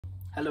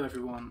Hello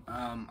everyone,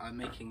 I'm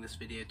making this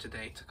video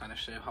today to kind of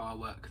show how I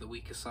work the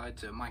weaker side.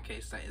 So in my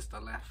case that is the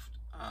left,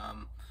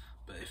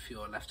 but if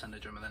you're a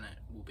left-handed drummer then it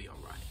will be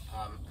alright.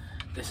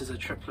 This is a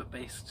triplet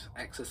based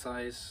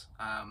exercise.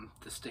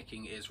 The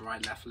sticking is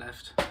right, left,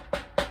 left.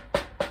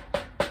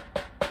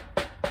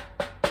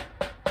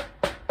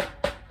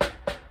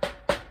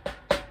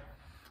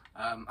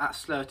 At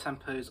slower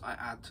tempos I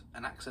add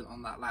an accent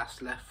on that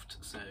last left,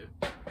 so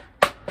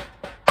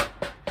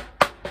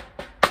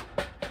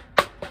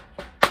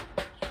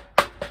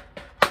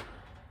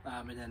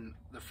and then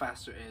the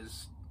faster it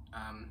is,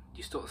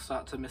 you sort of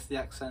start to miss the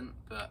accent,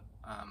 but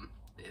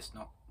it's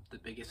not the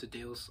biggest of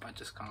deals. I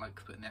just kind of like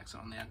putting the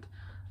accent on the end,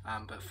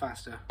 but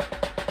faster.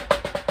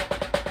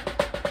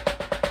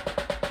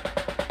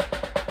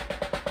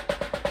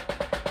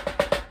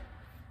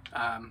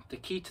 The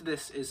key to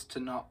this is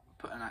to not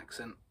put an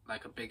accent,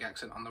 like a big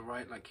accent on the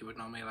right like you would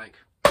normally, like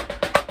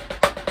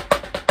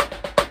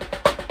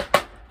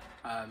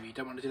you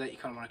don't want to do that. You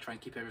kind of want to try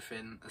and keep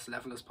everything as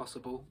level as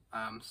possible,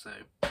 and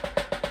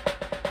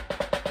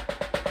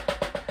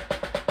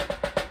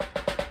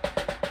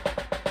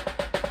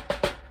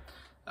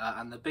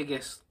the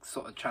biggest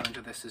sort of challenge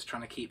of this is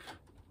trying to keep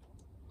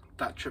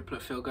that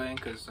triplet feel going,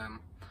 because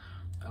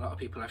a lot of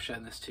people I've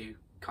shown this to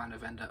kind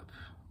of end up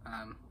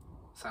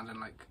sounding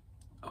like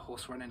a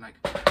horse running, like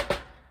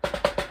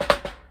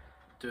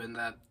doing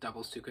their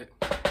doubles too quick.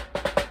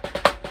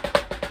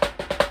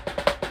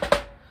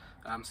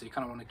 So you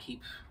kind of want to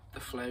keep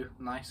the flow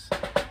nice.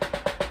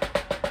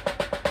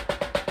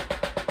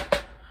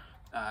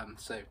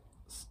 So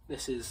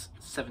this is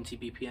 70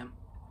 BPM.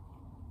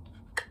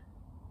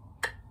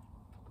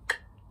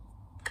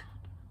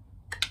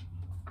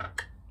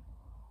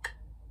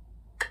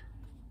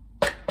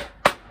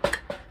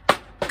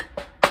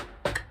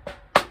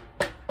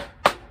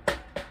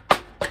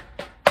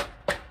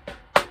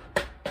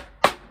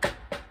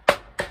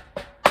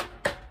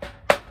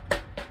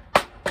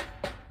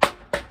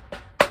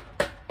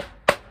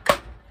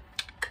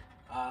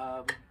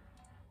 Um,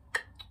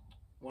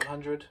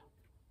 100.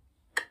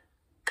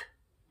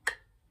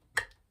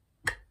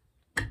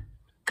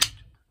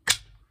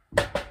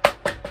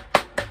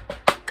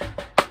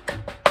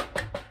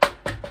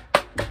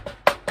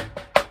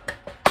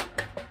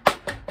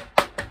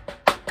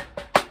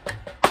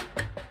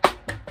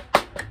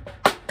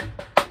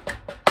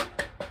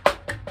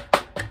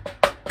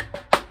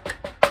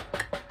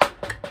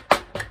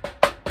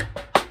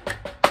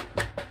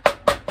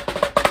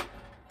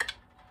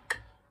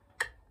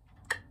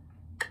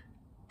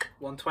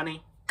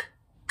 $120.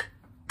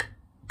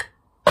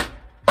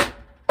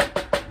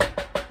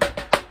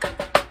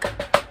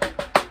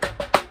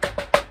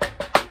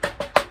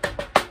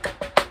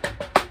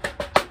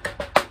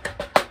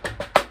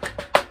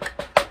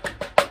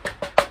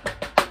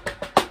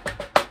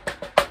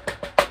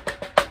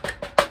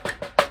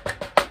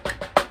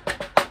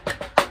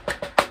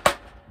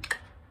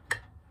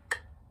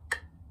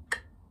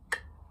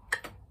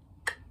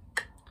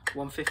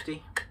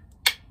 $150.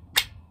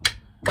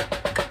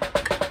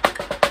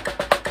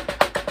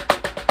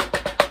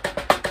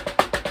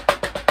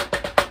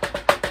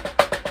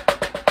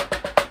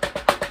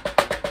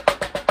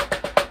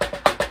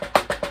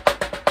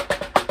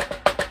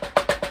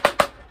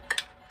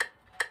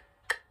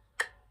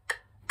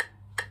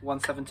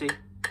 $170.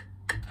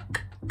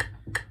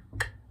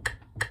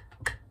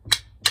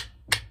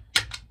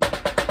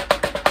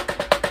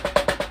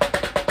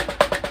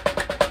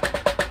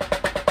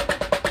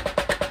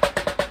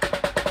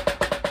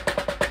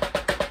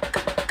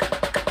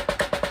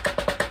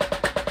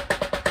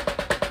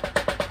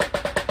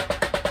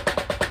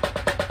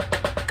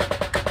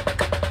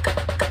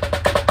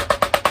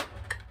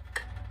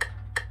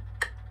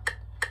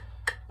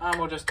 And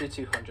we'll just do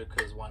 200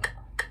 because why not?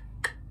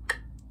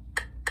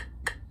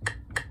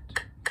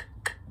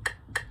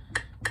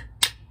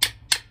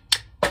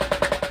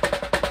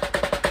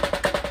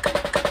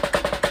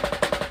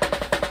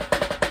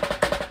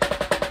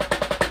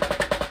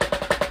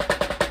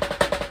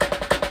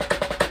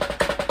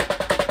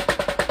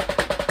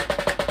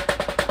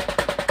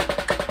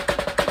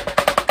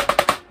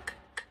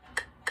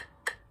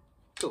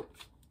 Cool.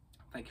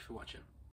 Thank you for watching.